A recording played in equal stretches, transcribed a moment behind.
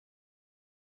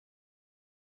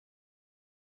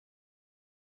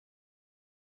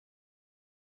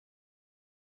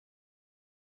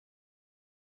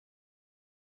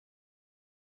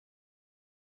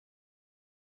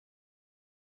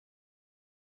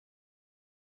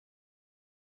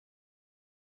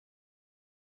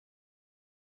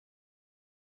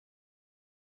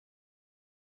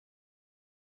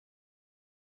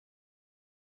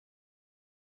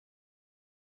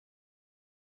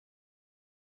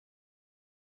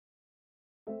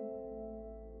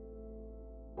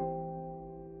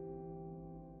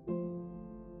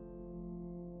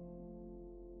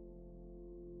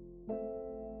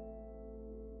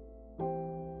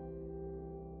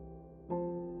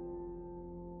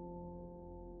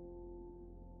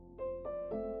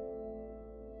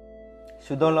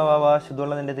ശുദ്ധമുള്ള വാവ,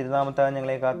 ശുദ്ധമുള്ള നിന്റെ തിരുനാമത്താൽ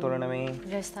ഞങ്ങളെ കാത്തുകൊള്ളണമേ.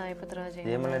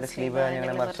 ജയമലയുടെ സ്ലീബ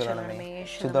ഞങ്ങളെ മറച്ചുകൊള്ളണമേ.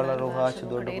 ശുദ്ധമുള്ള റുഹ,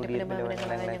 ശുദ്ധോട് കൂടിയ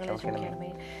ഞങ്ങളെ ക്ഷമിക്കണമേ.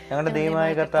 ഞങ്ങളുടെ ദൈവമായ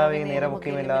കർത്താവേ,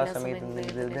 നേരമൊക്കെയും എല്ലാ സമയത്തും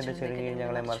ദുരിതത്തിന്റെ ചെറുകീഴിൽ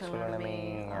ഞങ്ങളെ മറച്ചുകൊള്ളണമേ.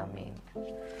 ആമേൻ.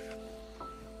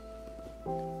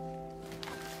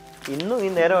 ഇന്നും ഈ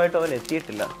നേരമായിട്ട് അവൻ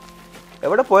എത്തിയിട്ടില്ല.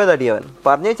 എവിടെ പോയതടി അവൻ?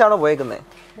 പറഞ്ഞേച്ചാണോ പോയേക്കുന്നേ?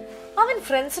 അവൻ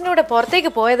ഫ്രണ്ട്സിനോട്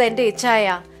പുറത്തേക്ക് പോയത് എന്റെ ഇച്ഛായ.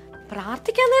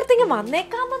 പ്രാർത്ഥിക്കാൻ നേരത്തേക്ക്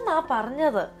വന്നേക്കാമെന്നാ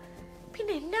പറഞ്ഞത്.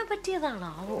 പിന്നെ എന്നാ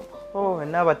പറ്റിയതാണാവോ?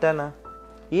 എന്നാ പറ്റാനാ?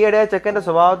 ഈ ഇടയ ചെക്കന്റെ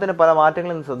സ്വഭാവത്തിന് പല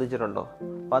മാറ്റങ്ങളും ശ്രദ്ധിച്ചിട്ടുണ്ടോ?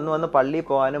 വന്ന് പള്ളിയിൽ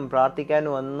പോകാനും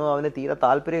പ്രാർത്ഥിക്കാനും ഒന്നും അവന് തീരെ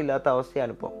താല്പര്യമില്ലാത്ത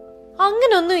അവസ്ഥയാണ് ഇപ്പൊ.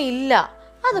 അങ്ങനൊന്നും ഇല്ല,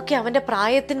 അതൊക്കെ അവന്റെ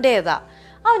പ്രായത്തിന്റേതാ.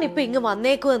 അവനിപ്പൊ ഇങ്ങ്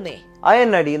വന്നേക്കുവന്നേ.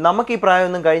 അയന്നടി, നമുക്ക് ഈ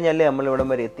പ്രായമൊന്നും കഴിഞ്ഞല്ലേ നമ്മൾ ഇവിടം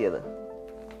വരെ എത്തിയത്.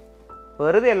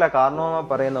 വെറുതെ അല്ല കാരണവന്മാർ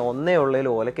പറയുന്ന ഒന്നേ ഉള്ളതിൽ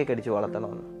ഓലക്കെ കടിച്ച്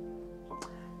വളർത്തണമെന്ന്.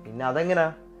 പിന്നെ അതെങ്ങനാ?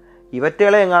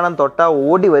 ഇവറ്റകളെ എങ്ങാനും തൊട്ടാ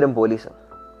ഓടി വരും പോലീസ്.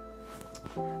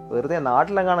 വെറുതെ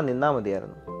നാട്ടിലെങ്ങാനും നിന്നാ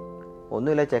മതിയായിരുന്നു.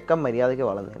 ഒന്നുമില്ല, ചെക്കൻ മര്യാദയ്ക്ക്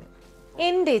വളർന്നേനെ.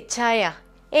 എന്റെ ഇച്ഛായ,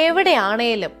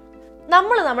 എവിടെയാണേലും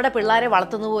നമ്മൾ നമ്മുടെ പിള്ളേരെ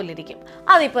വളർത്തുന്ന പോലെ ഇരിക്കും.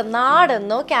 അതിപ്പോ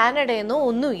നാടെന്നോ കാനഡയെന്നോ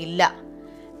ഒന്നും ഇല്ല.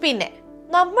 പിന്നെ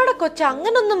നമ്മുടെ കൊച്ചു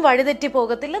അങ്ങനൊന്നും വഴിതെറ്റി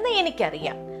പോകത്തില്ലെന്ന്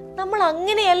എനിക്കറിയാം. നമ്മൾ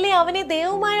അങ്ങനെയല്ലേ അവനെ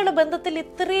ദൈവവുമായുള്ള ബന്ധത്തിൽ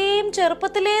ഇത്രയും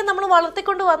ചെറുപ്പത്തിലേ നമ്മൾ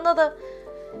വളർത്തിക്കൊണ്ട് വന്നത്.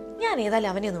 ഞാൻ ഏതായാലും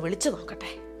അവനെ ഒന്ന് വിളിച്ചു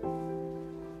നോക്കട്ടെ.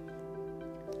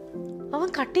 അവൻ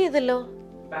കട്ട് ചെയ്തല്ലോ.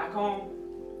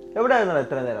 എവിടെയായിരുന്നു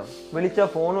എത്ര നേരം? വിളിച്ചാ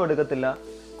ഫോണും എടുക്കത്തില്ല.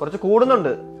 കുറച്ച് കൂടുന്നുണ്ട്.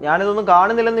 ഞാനിതൊന്നും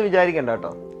കാണുന്നില്ലെന്ന് വിചാരിക്കണ്ട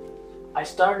കേട്ടോ.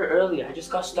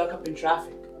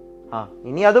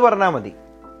 ഇനി അത് പറഞ്ഞാ മതി.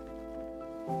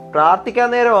 പ്രാർത്ഥിക്കാൻ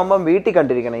നേരം ആവുമ്പം വീട്ടിൽ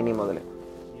കണ്ടിരിക്കണം ഇനി മുതല്.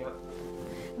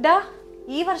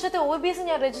 ഈ വർഷത്തെ OVBS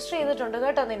ഞാൻ രജിസ്റ്റർ ചെയ്തിട്ടുണ്ട്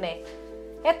കേട്ടോ നിന്നെ.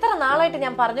 എത്ര നാളായിട്ട്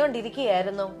ഞാൻ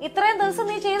പറഞ്ഞുകൊണ്ടിരിക്കുകയായിരുന്നു. ഇത്രയും ദിവസം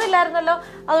നീ ചെയ്തില്ലായിരുന്നല്ലോ.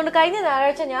 അതുകൊണ്ട് കഴിഞ്ഞ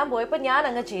ഞായറാഴ്ച ഞാൻ പോയപ്പോ ഞാൻ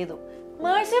അങ്ങ് ചെയ്തു.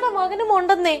 മേഴ്സിയുടെ മകനും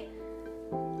ഉണ്ടെന്നേ.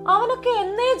 അവനൊക്കെ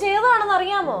എന്നേ ചെയ്തതാണെന്ന്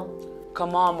അറിയാമോ?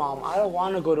 Come on, Mom. I don't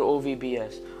want to go to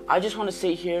OVBS. I just want to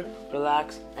sit here, relax,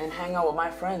 and hang out with my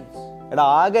friends. എടാ,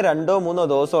 ആകെ 2-3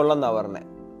 ദിവസം ഉള്ളെന്നാ പറഞ്ഞേ.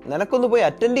 നിനക്കൊന്ന് പോയി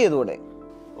അറ്റൻഡ് ചെയ്തൂടെ?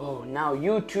 Oh, now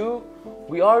you too?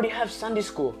 We already have Sunday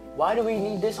school. Why do we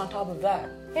need this on top of that?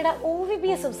 എടാ,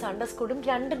 OVBSും Sunday സ്കൂളും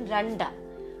രണ്ടും രണ്ടാ.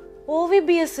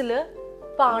 OVBSല്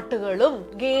പാട്ടുകളും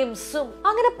ഗെയിംസും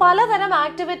അങ്ങനെ പലതരം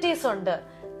ആക്ടിവിറ്റീസ് ഉണ്ട്.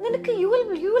 നിനക്ക് you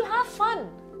will have fun.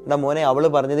 എടാ മോനെ, അവള്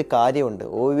പറഞ്ഞത് കാര്യമുണ്ട്.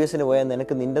 OVBSന് പോയാൽ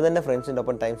നിനക്ക് നിന്റെ തന്നെ ഫ്രണ്ട്സിന്റെ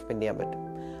ഒപ്പം ടൈം സ്പെൻഡ് ചെയ്യാൻ പറ്റും.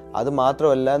 അത്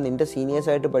മാത്രമല്ല, നിന്റെ സീനിയേഴ്സ്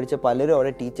ആയിട്ട് പഠിച്ച പലരും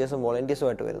അവിടെ ടീച്ചേഴ്സും വോളണ്ടിയേഴ്സും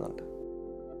ആയിട്ട് വരുന്നുണ്ട്.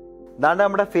 അതാണ്ട്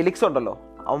നമ്മുടെ ഫെലിക്സ് ഉണ്ടല്ലോ,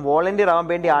 അവൻ വോളണ്ടിയർ ആവാൻ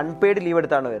വേണ്ടി അൺപെയ്ഡ് ലീവ്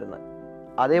എടുത്താണ് വരുന്നത്.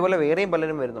 അതേപോലെ വേറെയും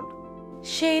പലരും വരുന്നുണ്ട്.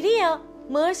 ശരിയാ,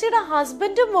 മേഴ്സിയുടെ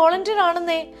ഹസ്ബൻഡും വോളണ്ടിയർ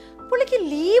ആണെന്നേ. പുള്ളിക്ക്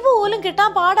ലീവ് പോലും കിട്ടാൻ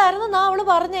പാടായിരുന്നാ അവള്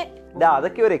പറഞ്ഞേ.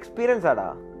 അതൊക്കെ ഒരു എക്സ്പീരിയൻസ് ആടാ.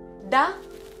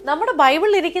 നമ്മുടെ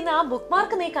ബൈബിളിൽ ഇരിക്കുന്ന ആ ബുക്ക്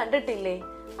മാർക്ക് നീ കണ്ടിട്ടില്ലേ?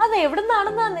 അത്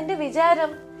എവിടുന്നാണെന്നാ നിന്റെ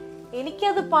വിചാരം?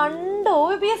 എനിക്കത് പണ്ട്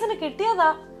OVBSന് കിട്ടിയതാ.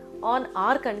 On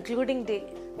R concluding day.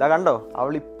 കണ്ടോ,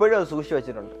 അവൾ ഇപ്പോഴും അത് സൂക്ഷിച്ചു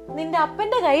വെച്ചിട്ടുണ്ട്. നിന്റെ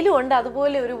അപ്പന്റെ കയ്യിലും ഉണ്ട്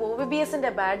അതുപോലെ ഒരു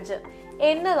OVBSന്റെ ബാഡ്ജ്.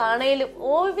 എന്നതാണേലും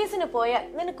OVBSന് പോയാൽ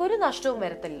നിനക്കൊരു നഷ്ടവും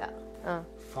വരത്തില്ല.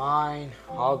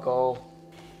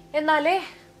 എന്നാലേ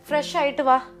ഫ്രഷ് ആയിട്ട്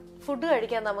വാ, ഫുഡ്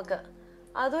കഴിക്കാം നമുക്ക്.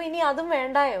 അതും ഇനി അതും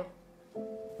വേണ്ടായോ?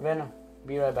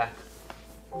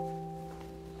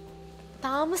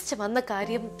 താമസിച്ച് വന്ന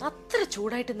കാര്യം അത്ര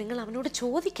ചൂടായിട്ട് നിങ്ങൾ അവനോട്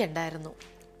ചോദിക്കണ്ടായിരുന്നു.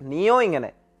 നീയോ ഇങ്ങനെ?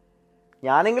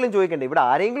 ഞാനെങ്കിലും ചോദിക്കണ്ടേ? ഇവിടെ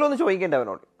ആരെങ്കിലും ഒന്ന് ചോദിക്കണ്ടേ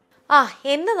അവനോട്?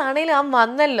 എന്നതാണേലും അവൻ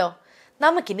വന്നല്ലോ.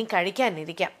 നമുക്കിനി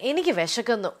കഴിക്കാനിരിക്കാം. എനിക്ക്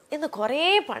വിശക്കുന്നു. ഇന്ന് കുറേ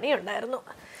പണിയുണ്ടായിരുന്നു.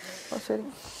 ശരി.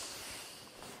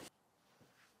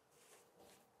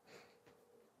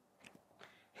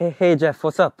 Hey Jeff,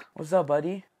 what's up? What's up,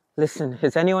 buddy? Listen,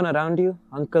 is anyone around you?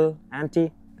 Uncle, auntie?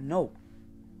 No.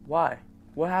 Why?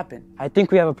 What happened? I think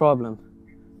we have a problem.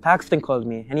 Paxton called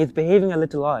me and he's behaving a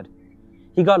little odd.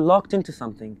 He got locked into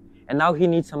something and now he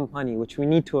needs some money which we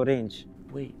need to arrange.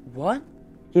 Wait, what?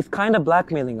 He's kind of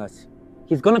blackmailing us.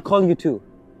 He's gonna call you too.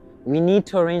 We need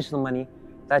to arrange the money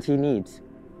that he needs.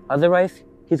 Otherwise,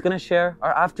 he's gonna share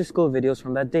our after-school videos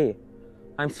from that day.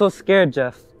 I'm so scared,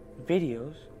 Jeff.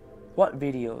 Videos? What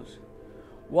videos?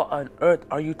 What on earth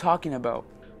are you talking about?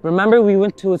 Remember we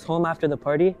went to his home after the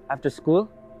party, after school?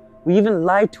 We even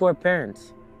lied to our parents.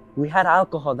 We had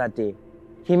alcohol that day.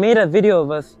 He made a video of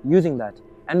us using that,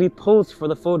 and we posed for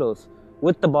the photos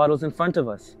with the bottles in front of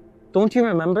us. Don't you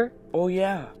remember? Oh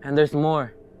yeah. And there's more.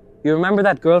 You remember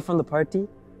that girl from the party?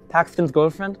 Paxton's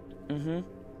girlfriend? Mm-hmm.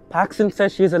 Paxton says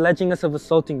she is alleging us of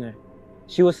assaulting her.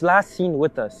 She was last seen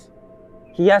with us.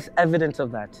 He has evidence of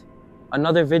that.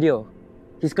 Another video.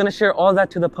 He's gonna share all that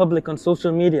to the public on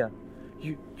social media.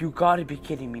 You gotta be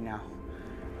kidding me now.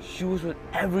 She was with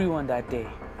everyone that day.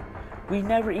 We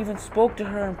never even spoke to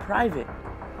her in private.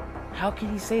 How can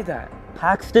he say that?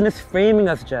 Paxton is framing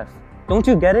us, Jeff. Don't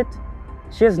you get it?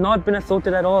 She has not been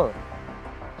assaulted at all.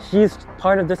 She is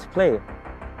part of this play.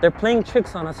 They're playing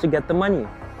tricks on us to get the money.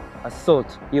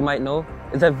 Assault, you might know,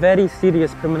 is a very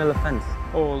serious criminal offense.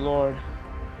 Oh Lord.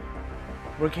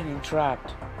 We're getting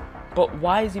trapped. But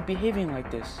why is he behaving like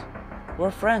this?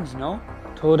 We're friends, no?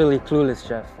 Totally clueless,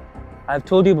 Jeff. I've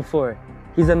told you before,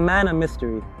 he's a man of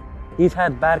mystery. He's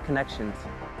had bad connections.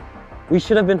 We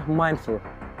should have been mindful.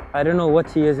 I don't know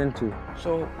what he is into.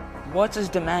 So, what's his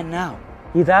demand now?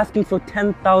 He's asking for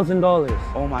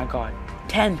 $10,000. Oh my God.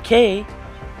 10K?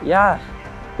 Yeah,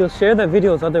 he'll share the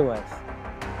videos otherwise.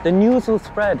 The news will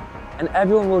spread and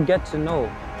everyone will get to know.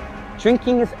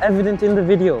 Drinking is evident in the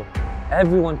video.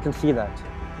 Everyone can see that.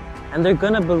 And they're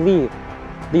gonna believe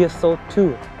the assault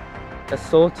too.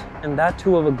 Assault, and that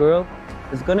too of a girl,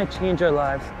 is gonna change our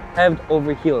lives head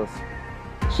over heels.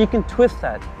 She can twist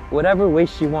that whatever way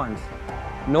she wants.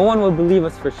 No one will believe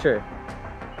us for sure.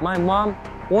 My mom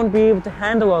won't be able to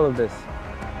handle all of this.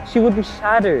 She would be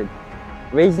shattered.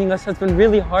 Raising us has been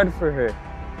really hard for her.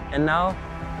 And now,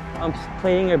 I'm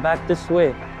playing her back this way.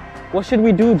 What should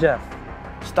we do, Jeff?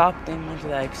 Stop thinking to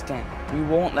that extent. We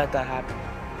won't let that happen.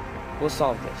 We'll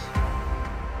solve this.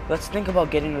 Let's think about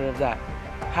getting rid of that.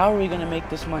 How are we gonna make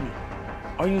this money?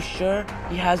 Are you sure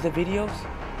he has the videos?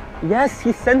 Yes,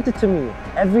 he sent it to me.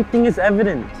 Everything is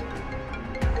evident.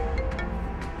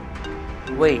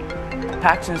 Wait,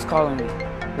 Paxton's calling me.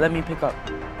 Let me pick up.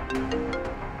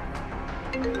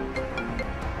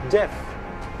 Jeff,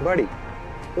 buddy,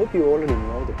 hope you already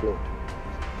know the plot.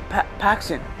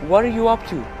 Paxton, what are you up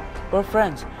to? We're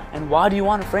friends, and why do you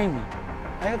want to frame me?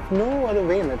 I have no other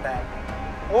way, Nathan.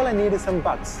 All I need is some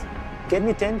bucks. Get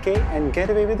me 10K and get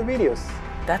away with the videos.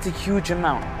 That's a huge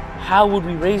amount. How would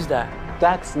we raise that?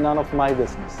 That's none of my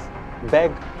business.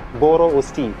 Beg, borrow, or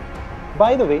steal.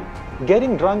 By the way,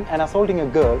 getting drunk and assaulting a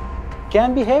girl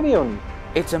can be heavy on me.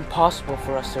 It's impossible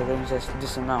for us to arrange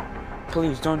this amount.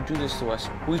 Please don't do this to us.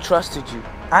 We trusted you.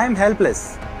 I am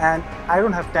helpless and I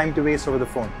don't have time to waste over the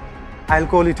phone. I'll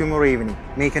call you tomorrow evening.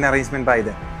 Make an arrangement by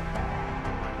then.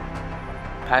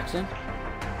 Paxton?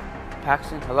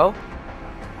 Paxton, hello?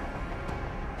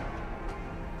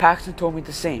 Paxton told me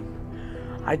the same.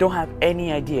 I don't have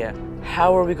any idea.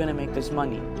 How are we gonna make this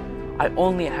money? I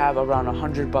only have around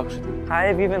 $100 with me. I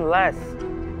have even less.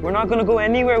 We're not gonna go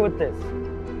anywhere with this.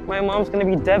 My mom's gonna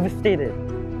be devastated.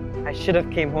 I should have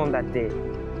came home that day.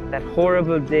 That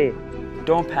horrible day.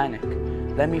 Don't panic.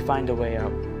 Let me find a way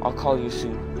out. I'll call you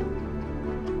soon.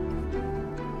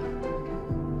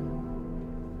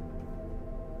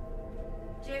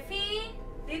 Jeffy,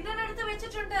 dinner എടുത്ത്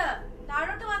വെച്ചിട്ടുണ്ട്.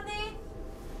 താഴോട്ട് വന്നേ.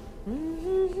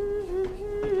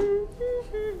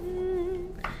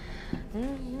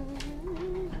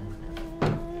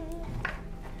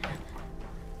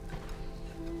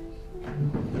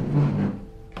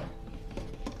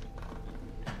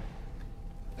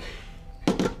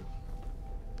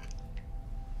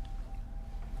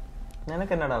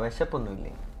 നിനക്കെന്നാടാ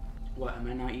വിശപ്പൊന്നുമില്ലേ? What, am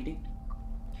I not eating?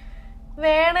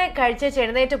 വേണേ കഴിച്ച്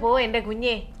എഴുന്നേറ്റ് പോ എന്റെ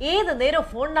കുഞ്ഞെ. ഏത് നേരം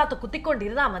ഫോണിനകത്ത്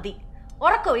കുത്തിക്കൊണ്ടിരുന്നാ മതി.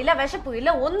 ഉറക്കമില്ല, വിശപ്പുമില്ല,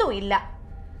 ഒന്നുമില്ല.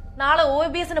 നാളെ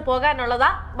OVBS പോകാനുള്ളതാ.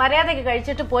 മര്യാദയ്ക്ക്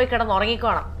കഴിച്ചിട്ട് പോയി കിടന്ന്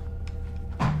ഉറങ്ങിക്കോണം.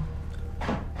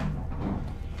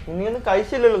 നീയൊന്നും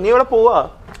കഴിച്ചില്ലല്ലോ. നീ ഇവിടെ പോവാ?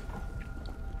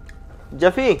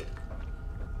 ജഫി,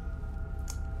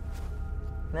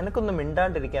 നിനക്കൊന്നും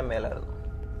മിണ്ടാണ്ടിരിക്കാൻ മേലായിരുന്നു.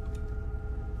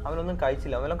 അവനൊന്നും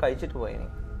കഴിച്ചില്ല. അവനെല്ലാം കഴിച്ചിട്ട് പോയനി.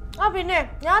 ആ പിന്നെ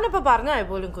ഞാനിപ്പോ പറഞ്ഞാൽ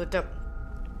പോലും കുറ്റം.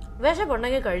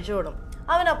 വിശപ്പുണ്ടെങ്കിൽ കഴിച്ചോടും.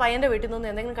 അവൻ ആ പയ്യന്റെ വീട്ടിൽ നിന്ന്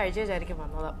എന്തെങ്കിലും കഴിച്ചു വിചാരിക്കും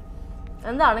വന്നതാ.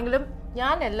 എന്താണെങ്കിലും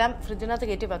ഞാൻ എല്ലാം ഫ്രിഡ്ജിനകത്ത്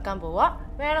കയറ്റി വെക്കാൻ പോവാ.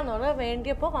 വേണമെന്നുള്ള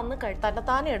വേണ്ടിയപ്പോ വന്ന്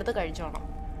തന്നെത്താനെ എടുത്ത് കഴിച്ചോണം.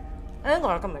 അതും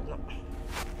കുഴക്കം വരുന്നു.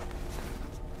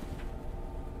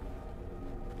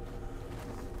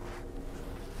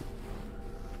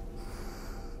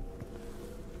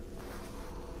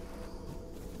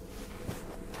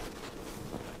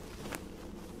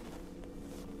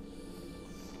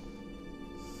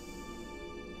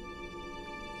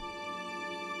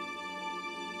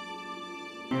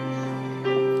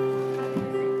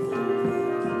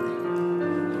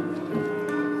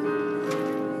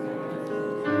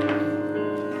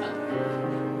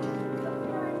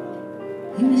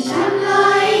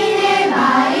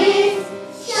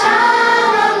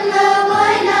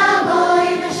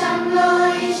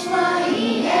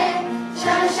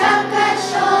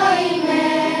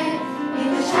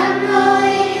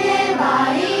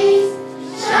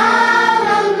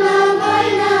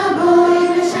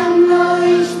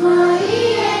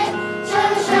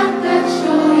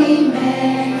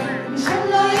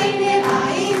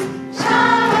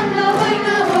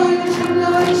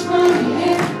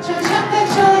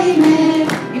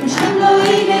 Amen.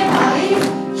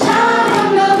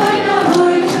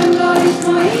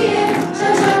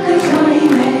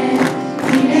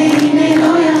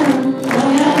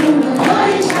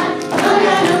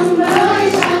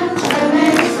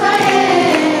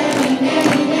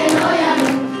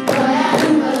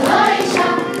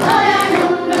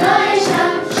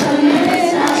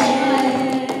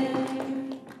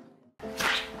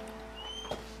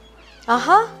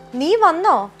 നീ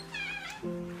വന്നോ?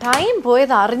 ടൈം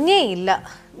പോയത് അറിഞ്ഞേ ഇല്ല.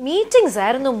 മീറ്റിംഗ്സ്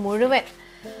ആയിരുന്നു മുഴുവൻ.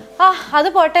 ആ അത്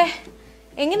പോട്ടെ,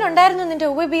 എങ്ങനെ ഉണ്ടായിരുന്നു നിന്റെ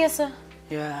OVBS?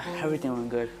 Everything went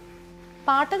good.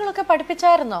 പാട്ടുകളൊക്കെ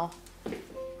പഠിപ്പിച്ചായിരുന്നോ?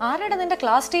 ആരാടാ നിന്റെ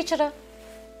class teacher?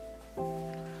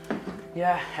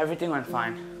 Everything went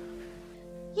fine.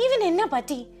 ഇവൻ എന്നാ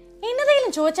പറ്റി?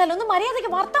 എന്നതെങ്കിലും ചോദിച്ചാൽ ഒന്ന്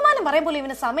മര്യാദയ്ക്ക് വർത്തമാനം പറയാൻ പോലും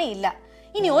ഇവന് സമയമില്ല.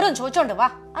 ഇനി ഓരോന്ന് ചോദിച്ചോണ്ട് വാ,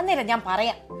 അന്നേരം ഞാൻ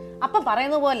പറയാം. അപ്പം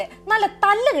പറയുന്ന പോലെ നല്ല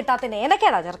തല്ല് കിട്ടാത്തതിന്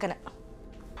ഏതൊക്കെയാടാ ചെറുക്കന്.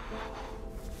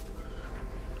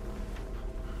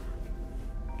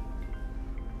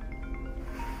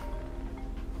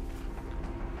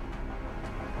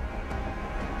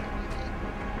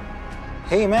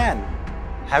 Hey man,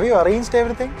 have you arranged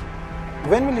everything?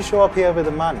 When will you show up here with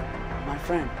the money? My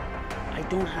friend, I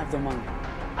don't have the money.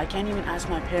 I can't even ask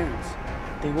my parents.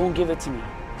 They won't give it to me.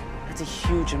 That's a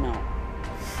huge amount.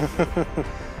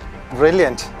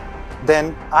 Brilliant. Then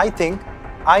I think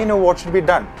I know what should be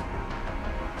done.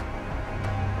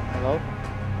 Hello?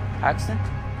 Paxton?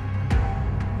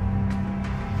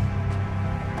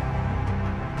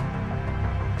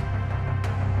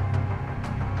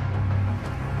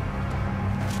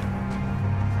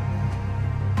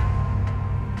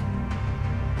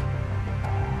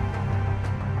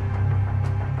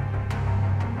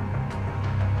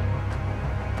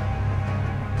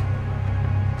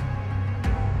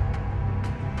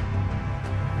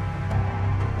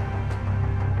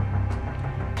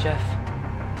 Jeff,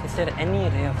 is there any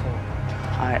ray of hope?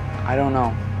 I don't know.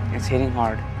 It's hitting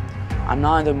hard. I'm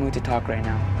not in the mood to talk right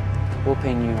now. We'll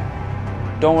pay you.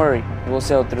 Don't worry, we'll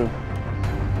sail through.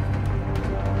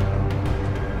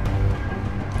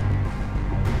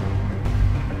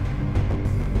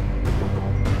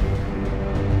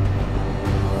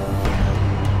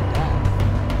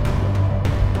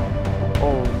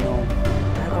 Oh no.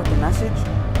 I got the message?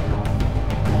 Oh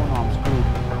no, I'm screwed.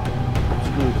 I'm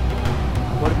screwed.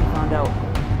 What if he found out?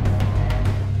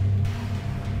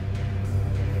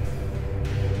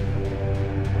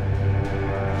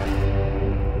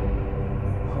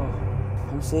 Oh,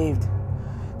 I'm saved.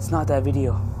 It's not that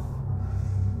video.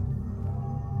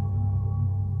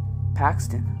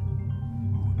 Paxton?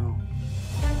 Oh no.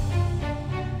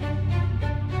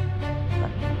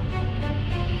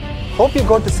 Hope you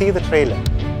got to see the trailer.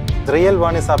 The real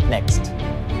one is up next.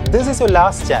 This is your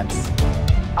last chance.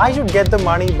 I should get the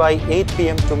money by 8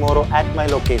 p.m. tomorrow at my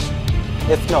location.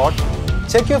 If not,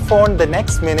 check your phone the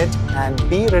next minute and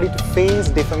be ready to face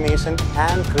defamation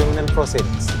and criminal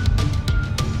proceedings.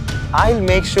 I'll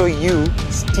make sure you,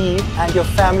 Steve, and your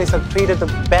families are treated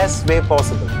the best way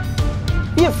possible.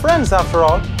 We are friends after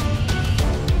all.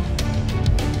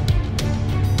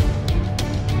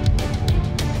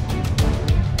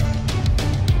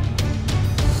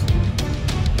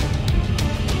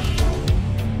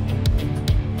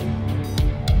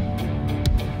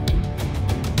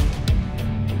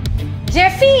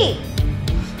 Jeffy,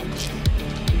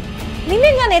 നിന്നെ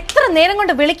ഞാൻ എത്ര നേരം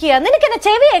കൊണ്ട് വിളിക്കുക? നിനക്ക് എന്നെ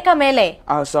ചെവി കേൾക്കാൻ മേലേ?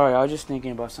 Oh, sorry, I was just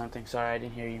thinking about something. Sorry, I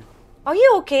didn't hear you. Are you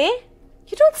okay?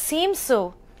 You don't seem so.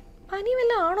 പനി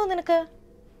വല്ല ആണോ നിനക്ക്?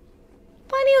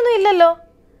 പനിയൊന്നും ഇല്ലല്ലോ.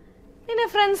 നിന്നെ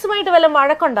ഫ്രണ്ട്സുമായിട്ട് വല്ല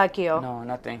വഴക്കുണ്ടാക്കിയോ? No,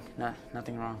 nothing.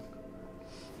 Nothing wrong.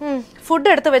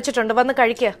 Food എടുത്ത് വെച്ചിട്ടുണ്ട്, വന്ന്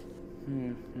കഴിക്കുക.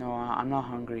 No, I'm not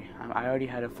hungry. I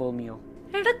already had a full meal.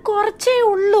 എടാ കുറച്ചേ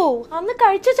ഉള്ളൂ, അന്ന്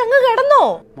കഴിച്ചു ചങ്ങ് കിടന്നോ?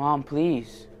 Mom,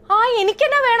 please. ആ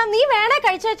എനിക്കെന്നാ വേണം, നീ വേണേ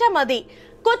കഴിച്ചു വെച്ചാ മതി.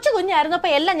 കൊച്ചു കുഞ്ഞായിരുന്നപ്പോ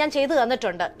എല്ലാം ഞാൻ ചെയ്തു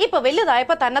തന്നിട്ടുണ്ട്. ഇപ്പൊ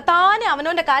വലുതായപ്പോ തന്നെത്താനെ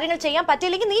അവനവന്റെ കാര്യങ്ങൾ ചെയ്യാൻ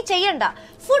പറ്റിയില്ലെങ്കിൽ നീ ചെയ്യണ്ട.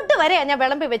 ഫുഡ് വരെയാ ഞാൻ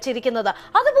വിളമ്പി വെച്ചിരിക്കുന്നത്.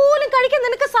 അതുപോലും കഴിക്കാൻ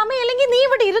നിനക്ക് സമയമില്ലെങ്കിൽ നീ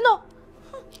ഇവിടെ ഇരുന്നോ.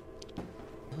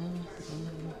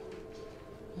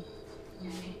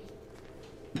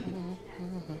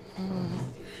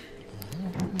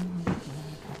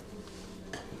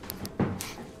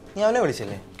 നീ അവനെ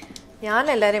വിളിച്ചില്ലേ? ഞാൻ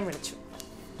എല്ലാരെയും വിളിച്ചു.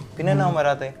 പിന്നെ അവൻ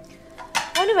വരാത്തെ?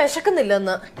 അവന്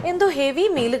വിശക്കുന്നില്ലെന്ന്, എന്തോ ഹെവി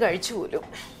മീല് കഴിച്ചു പോലും.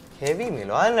 ഹെവി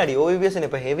മീലോ? അതിനടി OVBSന്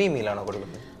ഇപ്പൊ ഹെവി മീലാണോ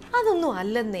കൊടുക്കുന്നത്? അതൊന്നും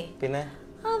അല്ലെന്നേ. പിന്നെ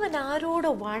അവൻ ആരോട്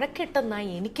വഴക്കിട്ടെന്നായി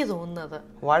എനിക്ക് തോന്നുന്നത്.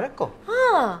 വഴക്കോ? ആ,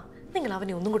 നിങ്ങൾ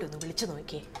അവനെ ഒന്നും കൂടി ഒന്ന് വിളിച്ചു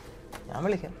നോക്കിയേ. ഞാൻ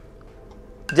വിളിക്കാം.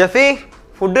 ജഫി,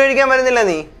 ഫുഡ് കഴിക്കാൻ വരുന്നില്ല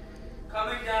നീ?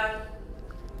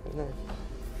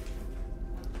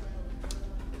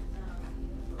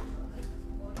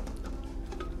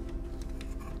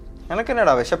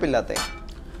 നിനക്കെന്നാടാ വിശപ്പില്ലാത്തേ?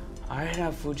 I didn't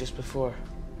have food just before.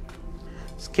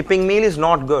 Skipping meal is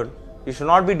not good. You should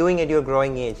not be doing at your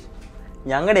growing age.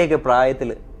 ഞങ്ങളുടെയൊക്കെ പ്രായത്തിൽ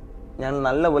ഞാൻ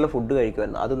നല്ലപോലെ ഫുഡ്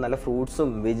കഴിക്കുമായിരുന്നു, അതും നല്ല ഫ്രൂട്ട്സും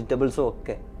വെജിറ്റബിൾസും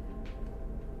ഒക്കെ.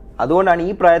 അതുകൊണ്ടാണ്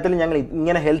ഈ പ്രായത്തിൽ ഞങ്ങൾ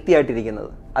ഇങ്ങനെ ഹെൽത്തി ആയിട്ടിരിക്കുന്നത്.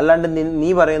 അല്ലാണ്ട് നീ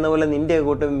പറയുന്ന പോലെ നിന്റെ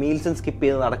കൂട്ട് മീൽസും സ്കിപ്പ്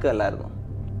ചെയ്ത് നടക്കുകയല്ലായിരുന്നു.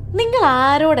 നിങ്ങൾ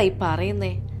ആരോടായി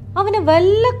പറയുന്നേ? അവന്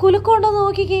വല്ല കുലുക്കമുണ്ടോ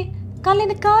നോക്കിക്കേ.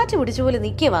 കല്ലിന് കാറ്റ് പിടിച്ച പോലെ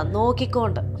നിൽക്കുക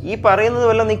നോക്കിക്കൊണ്ട്. ഈ പറയുന്നത്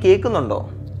വല്ലതും നീ കേൾക്കുന്നുണ്ടോ?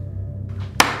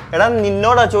 എടാ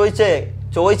നിന്നോടാ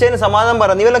ചോദിച്ചതിന് സമാധാനം പറ.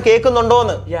 നീ വല്ലതും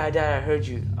കേൾക്കുന്നുണ്ടോന്ന്? Yeah, Dad, I heard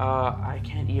you. I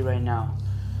can't eat right now.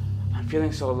 I'm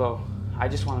feeling so low. I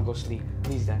just want to go sleep.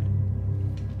 Please, Dad.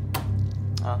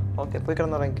 Okay, പോയി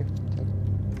കിടന്നുറങ്ങിക്കോ.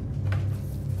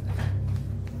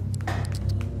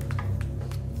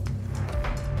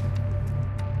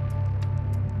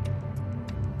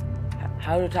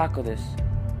 How to tackle this?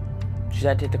 Should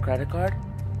I take the credit card?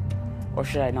 Or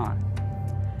should I not?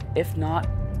 If not,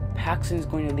 Paxton is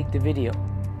going to leak the video.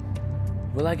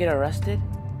 Will I get arrested?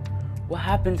 What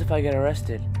happens if I get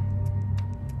arrested?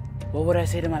 What would I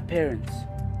say to my parents?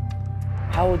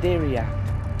 How would they react?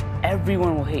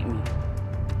 Everyone will hate me.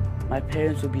 My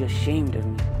parents will be ashamed of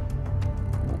me.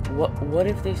 What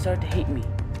if they start to hate me?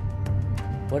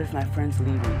 What if my friends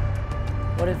leave me?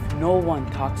 What if no one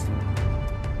talks to me?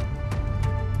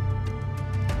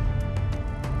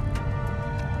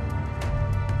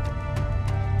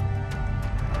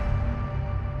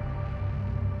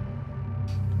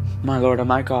 My Lord and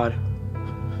my God,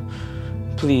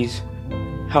 please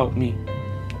help me.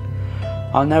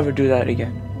 I'll never do that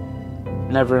again.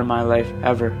 Never in my life,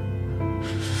 ever.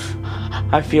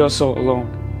 I feel so alone.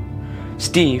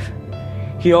 Steve,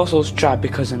 he also was trapped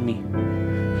because of me.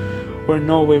 We're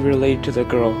no way related to the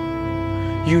girl.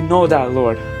 You know that,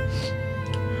 Lord.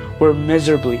 We're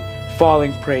miserably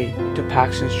falling prey to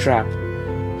Paxton's trap.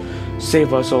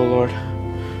 Save us, O Lord.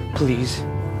 Please.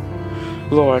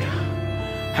 Lord,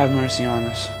 have mercy on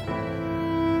us.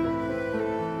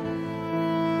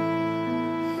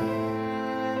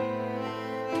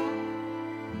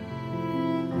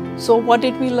 So what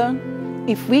did we learn?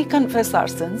 If we confess our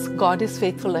sins, God is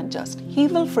faithful and just. He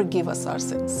will forgive us our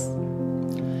sins.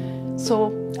 So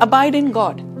abide in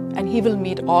God and He will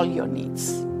meet all your needs.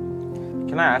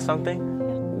 Can I ask something?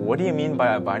 What do you mean by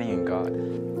abiding in God?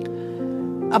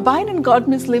 Abide in God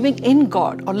means living in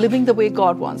God or living the way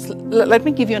God wants. Let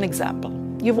me give you an example.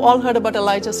 You've all heard about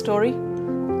Elijah's story?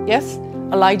 Yes?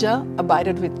 Elijah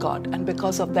abided with God, and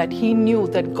because of that, he knew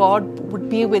that God would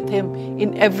be with him in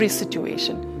every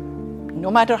situation,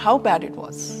 no matter how bad it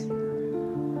was.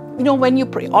 You know, when you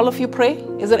pray, all of you pray?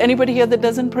 Is there anybody here that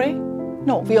doesn't pray?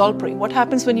 No, we all pray. What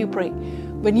happens when you pray?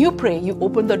 When you pray, you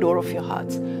open the door of your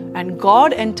hearts, and God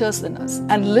enters in us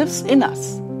and lives in us.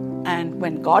 And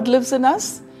when God lives in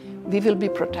us, we will be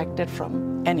protected from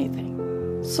anything.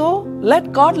 So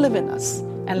let God live in us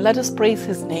and let us praise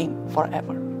His name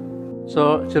forever. So,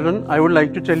 children, I would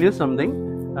like to tell you something.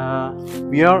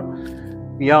 We are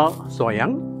so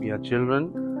young. We are children,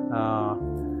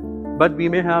 but we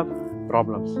may have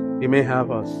problems. We may have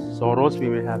sorrows. We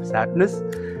may have sadness.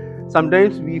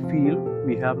 Sometimes we feel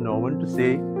we have no one to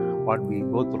say what we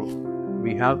go through.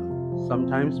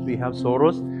 Sometimes we have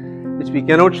sorrows which we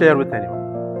cannot share with anyone,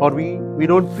 or we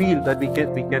don't feel that we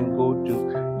can go to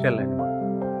tell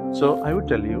anyone. So I would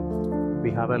tell you,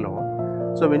 we have a Lord.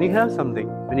 So when you have something,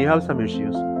 when you have some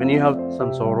issues, when you have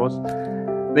some sorrows,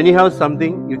 when you have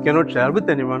something you cannot share with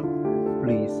anyone,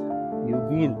 please, you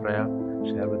be in prayer,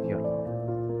 share with your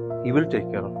Lord. He will take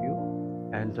care of you.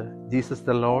 And Jesus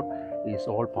the Lord is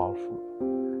all powerful.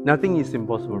 Nothing is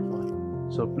impossible for Him.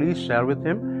 So please share with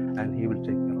Him and He will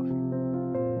take care of you.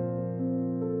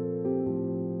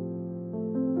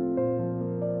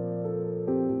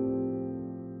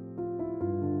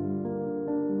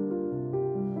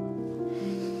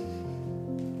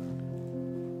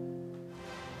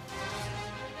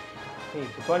 Hey,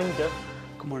 good morning, Jeff.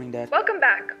 Good morning, Dad. Welcome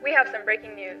back. We have some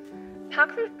breaking news.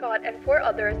 Paxton Scott and 4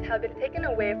 others have been taken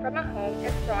away from a home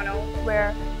in Toronto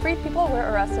where 3 people were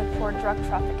arrested for drug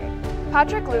trafficking.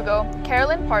 Patrick Lugo,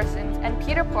 Carolyn Parsons, and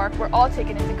Peter Park were all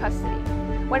taken into custody.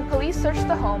 When police searched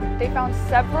the home, they found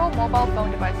several mobile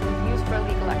phone devices used for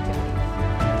illegal activities.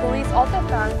 Police also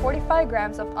found 45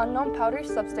 grams of unknown powdery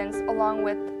substance along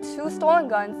with 2 stolen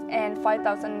guns and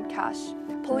 $5,000 in cash.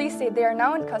 Police say they are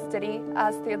now in custody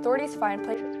as the authorities find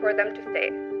places for them to stay.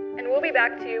 And we'll be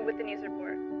back to you with the news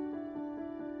report.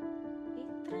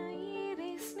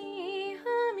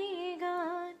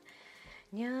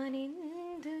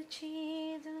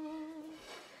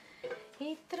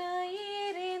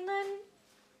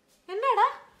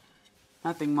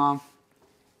 Nothing, Mom.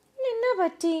 എന്നാ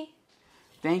പറ്റി?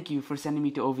 Thank you for sending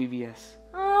me to OVBS.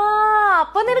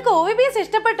 അപ്പൊ നിനക്ക് OVBS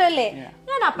ഇഷ്ടപ്പെട്ടല്ലേ?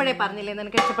 ഞാൻ അപ്പഴേ പറഞ്ഞില്ലേ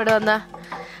നിനക്ക് ഇഷ്ടപ്പെടുമെന്ന്.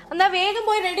 എന്നാ വേഗം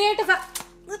പോയി റെഡി ആയിട്ട്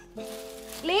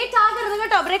ലേറ്റ് ആകരുത്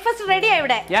കേട്ടോ. ബ്രേക്ക്ഫാസ്റ്റ് റെഡിയാ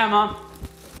ഇവിടെ. Yeah, Mom.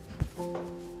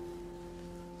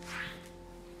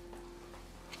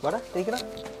 വാടാ, ഇരിക്കടാ.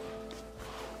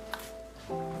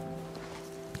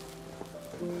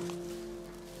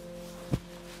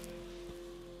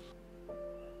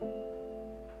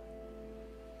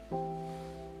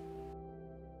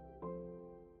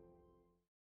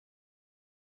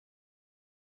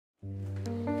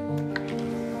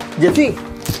 ജെഫി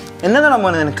എന്നതാണ്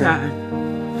മോനെ നിനക്ക്?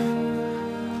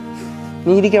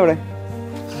 നീ ഇരിക്കവിടെ.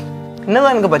 എന്നതാ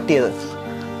നിനക്ക് പറ്റിയത്?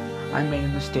 I made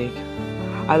a mistake.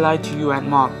 I lied to you and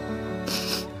Mom.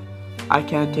 I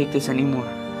can't take this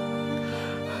anymore.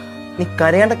 നീ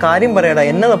കരയേണ്ട കാര്യം പറയടാ.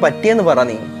 എന്നതാ പറ്റിയെന്ന് പറ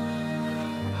നീ.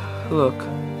 Look.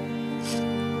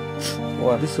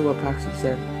 What? This is what Paxi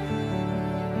said.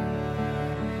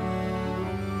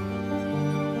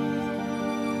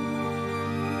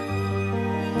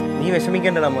 നീ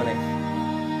വിഷമിക്കേണ്ടടാ മോനെ.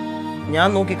 ഞാൻ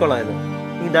നോക്കിക്കൊള്ളാം ഇത്.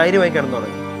 നീ ധൈര്യമായി കിടന്നു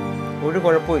തുടങ്ങി. ഒരു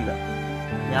കുഴപ്പമില്ല.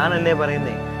 ഞാനല്ലേ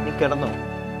പറയുന്നേ. നീ കിടന്നോ.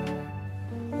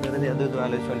 വെറുതെ അതും ഇതും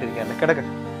ആലോചിച്ചുകൊണ്ടിരിക്കാണ്ട് കിടക്ക.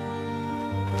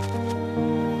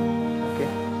 ഓക്കെ,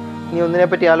 നീ ഒന്നിനെ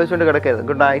പറ്റി ആലോചിച്ചുകൊണ്ട് കിടക്കരുത്.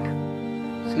 Good night.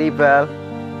 Sleep well.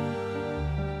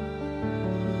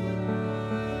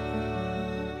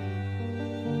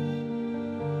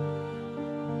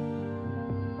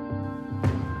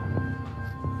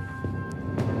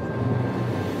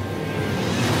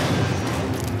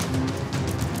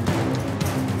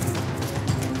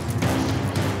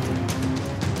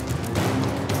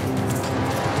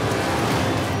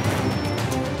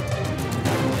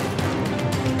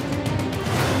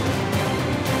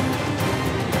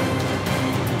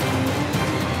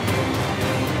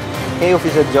 Hey,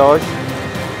 Officer George.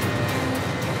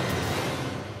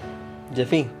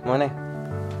 Jeffy, Mone,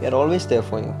 we are always there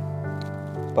for you.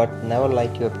 But never lie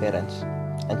to your parents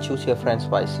and choose your friends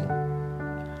wisely.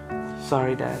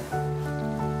 Sorry, Dad.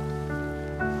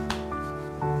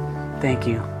 Thank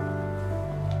you.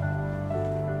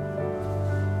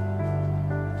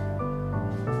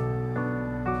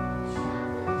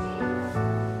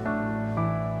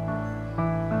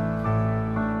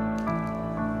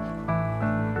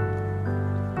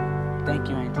 Thank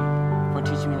you, Auntie, for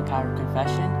teaching me the power of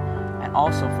confession and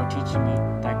also for teaching me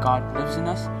that God lives in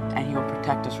us and He will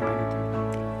protect us from anything.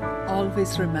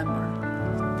 Always remember,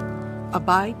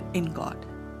 abide in God.